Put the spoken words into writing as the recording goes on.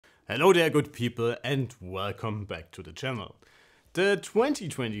Hello there good people and welcome back to the channel. The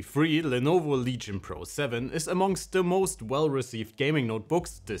 2023 Lenovo Legion Pro 7 is amongst the most well-received gaming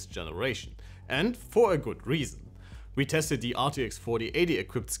notebooks this generation, and for a good reason. We tested the RTX 4080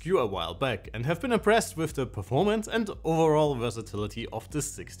 equipped SKU a while back and have been impressed with the performance and overall versatility of the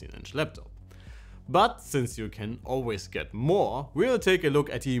 16-inch laptop. But since you can always get more, we'll take a look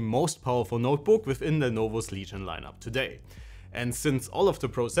at the most powerful notebook within Lenovo's Legion lineup today. And since all of the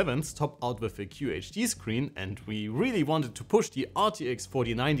Pro 7s top out with a QHD screen and we really wanted to push the RTX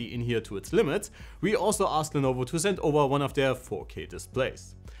 4090 in here to its limits, we also asked Lenovo to send over one of their 4K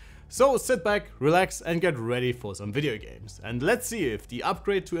displays. So sit back, relax and get ready for some video games, and let's see if the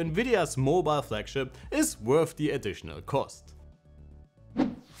upgrade to Nvidia's mobile flagship is worth the additional cost.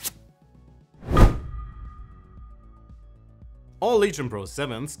 All Legion Pro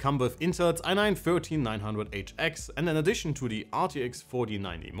 7s come with Intel's i9-13900HX, and in addition to the RTX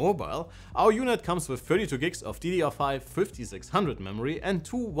 4090 Mobile, our unit comes with 32 GB of DDR5-5600 memory and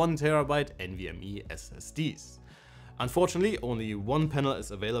two 1TB NVMe SSDs. Unfortunately, only one panel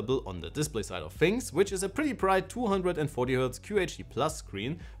is available on the display side of things, which is a pretty bright 240Hz QHD Plus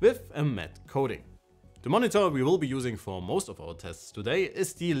screen with a matte coating. The monitor we will be using for most of our tests today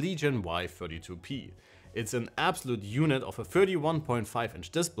is the Legion Y32P. It's an absolute unit of a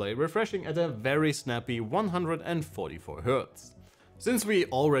 31.5-inch display refreshing at a very snappy 144Hz. Since we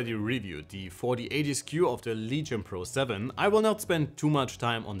already reviewed the 4080 SKU of the Legion Pro 7, I will not spend too much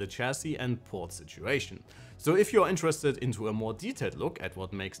time on the chassis and port situation. So if you're interested into a more detailed look at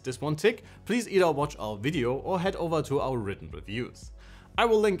what makes this one tick, please either watch our video or head over to our written reviews. I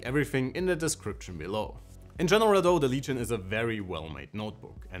will link everything in the description below. In general though, the Legion is a very well-made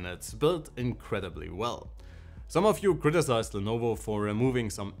notebook and it's built incredibly well. Some of you criticized Lenovo for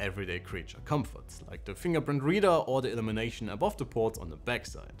removing some everyday creature comforts, like the fingerprint reader or the illumination above the ports on the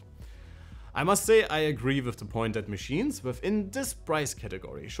backside. I must say I agree with the point that machines within this price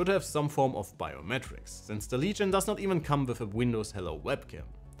category should have some form of biometrics, since the Legion does not even come with a Windows Hello webcam.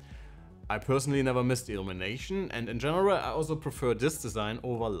 I personally never missed the illumination, and in general I also prefer this design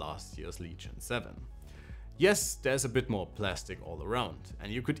over last year's Legion 7. Yes, there's a bit more plastic all around,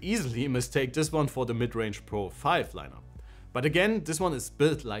 and you could easily mistake this one for the mid-range Pro 5 lineup. But again, this one is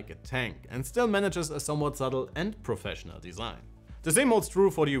built like a tank and still manages a somewhat subtle and professional design. The same holds true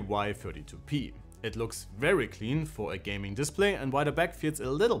for the Y32P. It looks very clean for a gaming display, and while the back feels a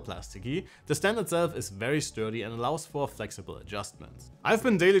little plasticky, the stand itself is very sturdy and allows for flexible adjustments. I've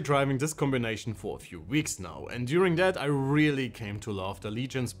been daily driving this combination for a few weeks now, and during that I really came to love the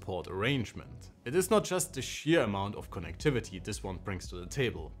Legion's port arrangement. It is not just the sheer amount of connectivity this one brings to the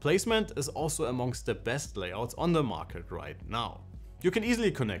table, placement is also amongst the best layouts on the market right now. You can easily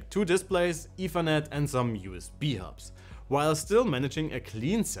connect two displays, Ethernet and some USB hubs, while still managing a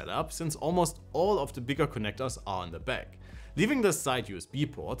clean setup since almost all of the bigger connectors are on the back, leaving the side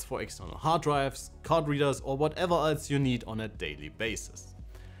USB ports for external hard drives, card readers or whatever else you need on a daily basis.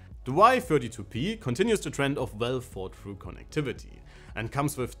 The Y32P continues the trend of well thought through connectivity and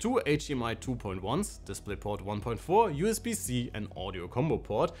comes with two HDMI 2.1s, DisplayPort 1.4, USB-C and audio combo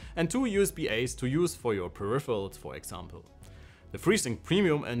port, and two USB-As to use for your peripherals, for example. The FreeSync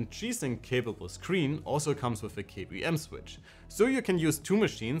Premium and G-Sync capable screen also comes with a KVM switch, so you can use two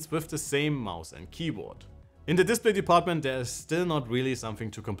machines with the same mouse and keyboard. In the display department there is still not really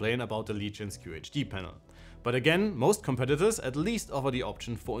something to complain about the Legion's QHD panel. But again, most competitors at least offer the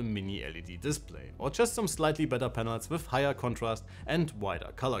option for a mini LED display, or just some slightly better panels with higher contrast and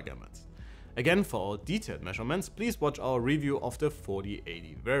wider color gamuts. Again, for all detailed measurements, please watch our review of the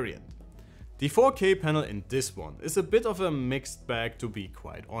 4080 variant. The 4K panel in this one is a bit of a mixed bag, to be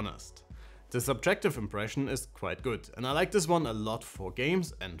quite honest. The subjective impression is quite good and I like this one a lot for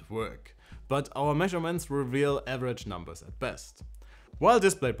games and work, but our measurements reveal average numbers at best. While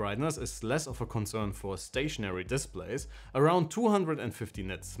display brightness is less of a concern for stationary displays, around 250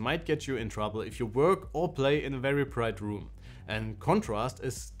 nits might get you in trouble if you work or play in a very bright room, and contrast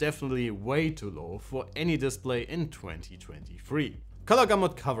is definitely way too low for any display in 2023. Color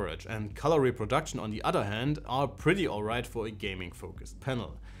gamut coverage and color reproduction on the other hand are pretty alright for a gaming focused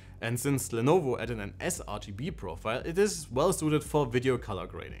panel, and since Lenovo added an sRGB profile, it is well suited for video color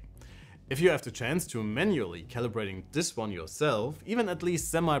grading. If you have the chance to manually calibrating this one yourself, even at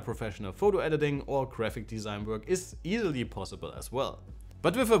least semi-professional photo editing or graphic design work is easily possible as well.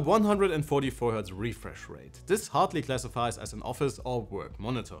 But with a 144Hz refresh rate, this hardly classifies as an office or work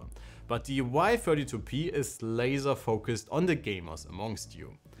monitor, but the Y32P is laser focused on the gamers amongst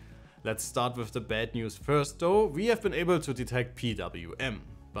you. Let's start with the bad news first though. We have been able to detect PWM.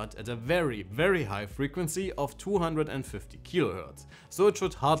 but at a very high frequency of 250 kHz, so it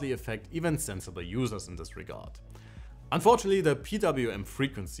should hardly affect even sensible users in this regard. Unfortunately, the PWM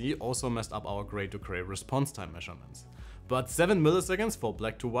frequency also messed up our gray to gray response time measurements, but 7 milliseconds for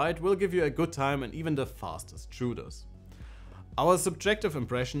black to white will give you a good time in even the fastest shooters. Our subjective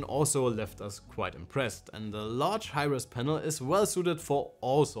impression also left us quite impressed, and the large high-res panel is well suited for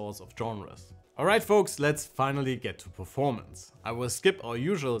all sorts of genres. Alright folks, let's finally get to performance. I will skip our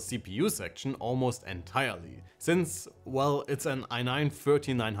usual CPU section almost entirely, since, well, it's an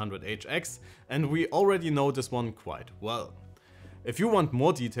i9-13900HX and we already know this one quite well. If you want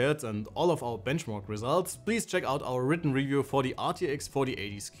more details and all of our benchmark results, please check out our written review for the RTX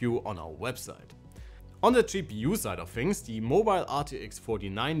 4080 SKU on our website. On the GPU side of things, the mobile RTX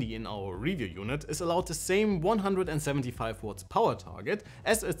 4090 in our review unit is allowed the same 175 watts power target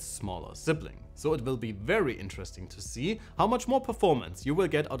as its smaller sibling, so it will be very interesting to see how much more performance you will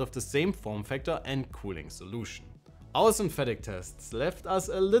get out of the same form factor and cooling solution. Our synthetic tests left us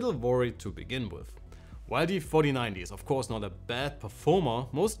a little worried to begin with. While the 4090 is of course not a bad performer,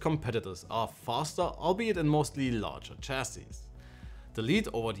 most competitors are faster, albeit in mostly larger chassis. The lead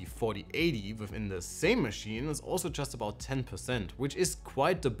over the 4080 within the same machine is also just about 10%, which is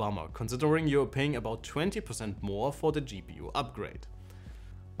quite the bummer considering you're paying about 20% more for the GPU upgrade.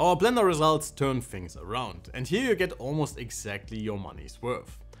 Our Blender results turn things around, and here you get almost exactly your money's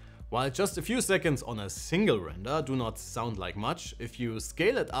worth. While just a few seconds on a single render do not sound like much, if you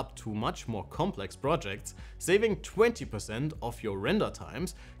scale it up to much more complex projects, saving 20% of your render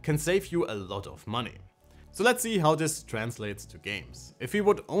times can save you a lot of money. So let's see how this translates to games. If we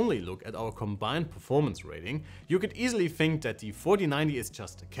would only look at our combined performance rating, you could easily think that the 4090 is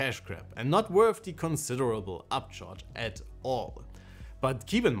just a cash grab and not worth the considerable upcharge at all. But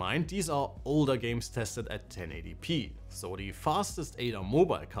keep in mind, these are older games tested at 1080p, so the fastest Ada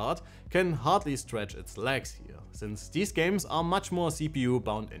mobile card can hardly stretch its legs here, since these games are much more CPU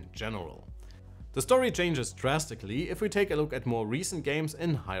bound in general. The story changes drastically if we take a look at more recent games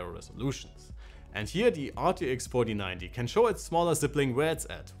in higher resolutions. And here the RTX 4090 can show its smaller sibling where it's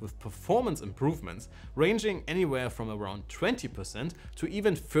at, with performance improvements ranging anywhere from around 20% to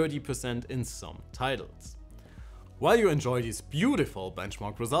even 30% in some titles. While you enjoy these beautiful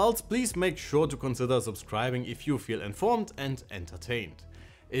benchmark results, please make sure to consider subscribing if you feel informed and entertained.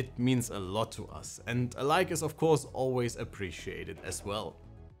 It means a lot to us, and a like is of course always appreciated as well.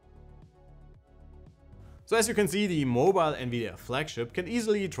 So as you can see, the mobile Nvidia flagship can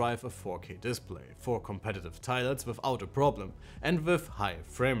easily drive a 4K display for competitive titles without a problem and with high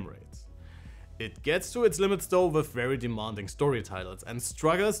frame rates. It gets to its limits though with very demanding story titles and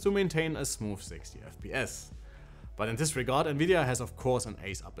struggles to maintain a smooth 60 FPS. But in this regard, Nvidia has of course an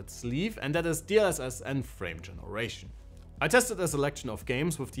ace up its sleeve, and that is DLSS and frame generation. I tested a selection of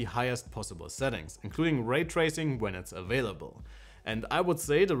games with the highest possible settings, including ray tracing when it's available. And I would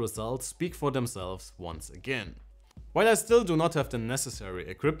say the results speak for themselves once again. While I still do not have the necessary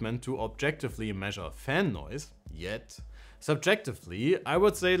equipment to objectively measure fan noise, yet, subjectively I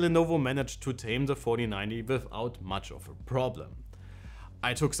would say Lenovo managed to tame the 4090 without much of a problem.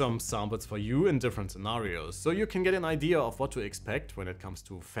 I took some samples for you in different scenarios, so you can get an idea of what to expect when it comes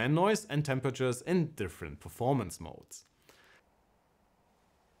to fan noise and temperatures in different performance modes.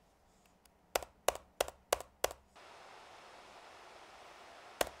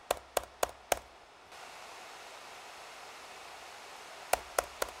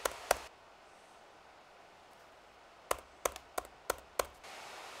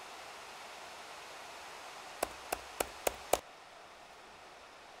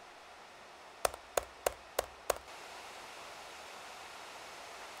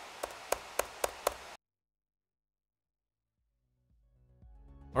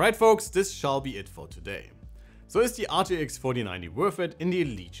 Alright folks, this shall be it for today. So is the RTX 4090 worth it in the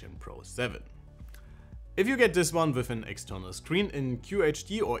Legion Pro 7? If you get this one with an external screen in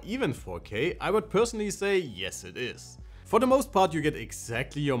QHD or even 4K, I would personally say yes it is. For the most part you get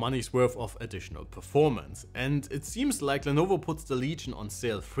exactly your money's worth of additional performance, and it seems like Lenovo puts the Legion on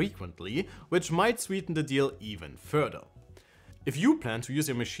sale frequently, which might sweeten the deal even further. If you plan to use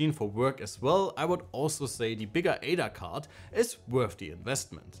your machine for work as well, I would also say the bigger Ada card is worth the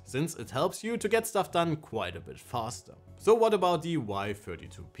investment, since it helps you to get stuff done quite a bit faster. So what about the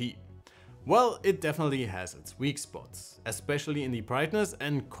Y32P? Well, it definitely has its weak spots, especially in the brightness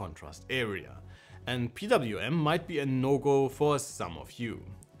and contrast area, and PWM might be a no-go for some of you.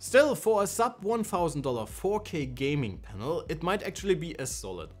 Still, for a sub $1,000 4K gaming panel, it might actually be a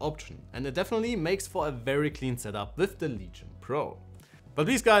solid option, and it definitely makes for a very clean setup with the Legion Pro. But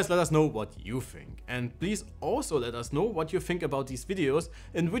please guys, let us know what you think, and please also let us know what you think about these videos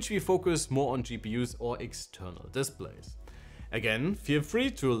in which we focus more on GPUs or external displays. Again, feel free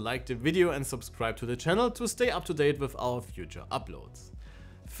to like the video and subscribe to the channel to stay up to date with our future uploads.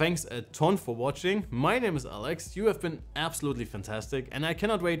 Thanks a ton for watching, my name is Alex, you have been absolutely fantastic and I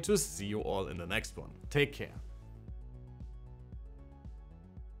cannot wait to see you all in the next one. Take care.